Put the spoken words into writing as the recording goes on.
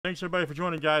Thanks everybody for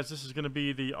joining, guys. This is going to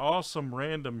be the awesome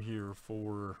random here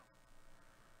for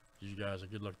you guys. A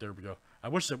good luck. There we go. I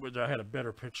wish I had a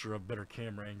better picture, a better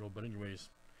camera angle, but anyways,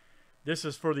 this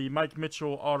is for the Mike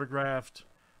Mitchell autographed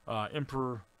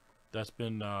Emperor that's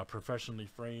been professionally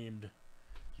framed.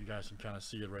 You guys can kind of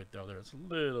see it right there. It's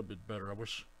a little bit better. I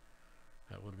wish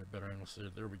I had a little bit better angle to see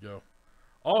it. There we go.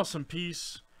 Awesome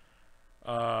piece.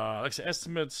 Like I said,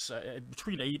 estimates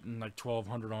between 8 and like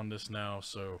 1,200 on this now,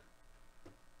 so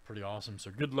pretty awesome.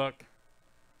 So good luck.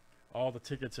 All the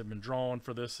tickets have been drawn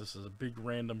for this. This is a big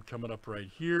random coming up right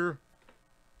here.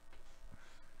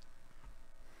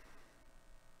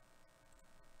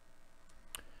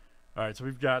 All right, so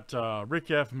we've got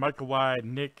Rick F, Michael Y,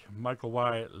 Nick, Michael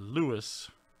Y, Lewis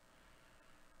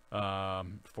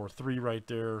for 3 right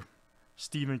there.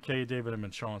 Stephen K, David M,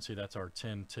 and Chauncey. That's our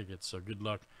 10 tickets. So good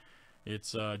luck.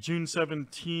 It's June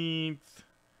 17th.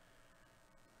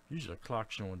 Usually a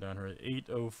clock showing down here at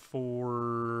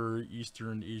 8:04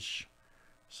 Eastern-ish.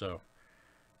 So,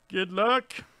 good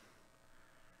luck.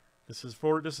 This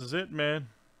is it, man.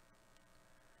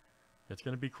 It's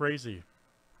going to be crazy.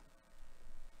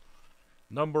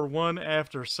 Number 1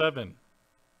 after 7.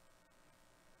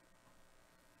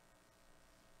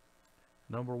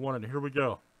 Number 1, and here we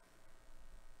go.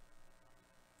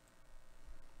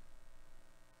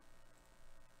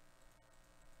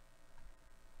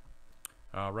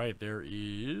 All right, there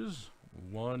is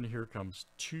 1. Here comes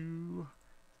 2,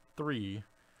 3.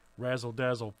 Razzle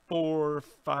dazzle 4,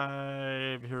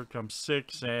 5. Here comes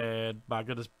 6, and by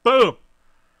goodness, boom!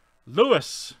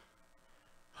 Lewis.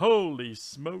 Holy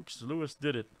smokes, Lewis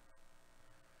did it.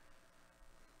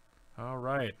 All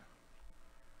right.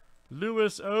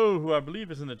 Lewis O, who I believe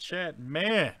is in the chat,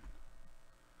 man.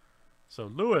 So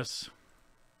Lewis,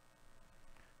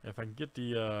 if I can get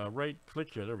the right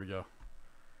click here, there we go.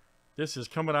 This is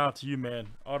coming out to you, man.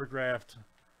 Autographed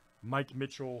Mike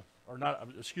Mitchell, or not,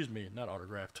 excuse me, not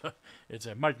autographed. It's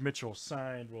a Mike Mitchell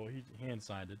signed, well, he hand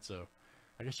signed it, so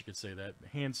I guess you could say that.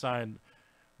 Hand signed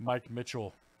Mike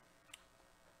Mitchell.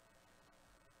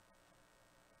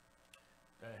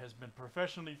 That has been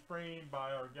professionally framed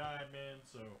by our guy, man,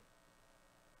 so.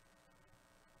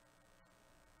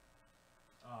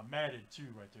 Matted too,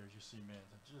 right there, as you see, man.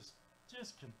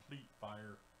 Just complete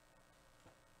fire.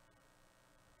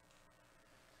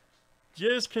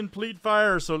 Just complete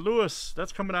fire. So Lewis,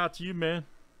 that's coming out to you, man.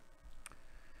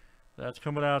 That's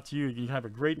coming out to you. You have a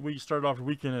great week. Start off the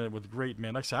weekend with great,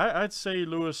 man. Like I said, I'd say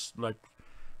Lewis,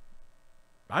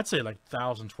 I'd say like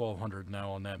 1,000, 1,200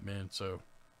 now on that, man. So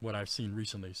what I've seen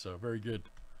recently. So very good.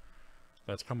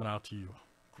 That's coming out to you.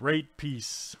 Great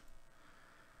piece.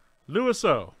 Lewis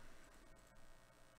O.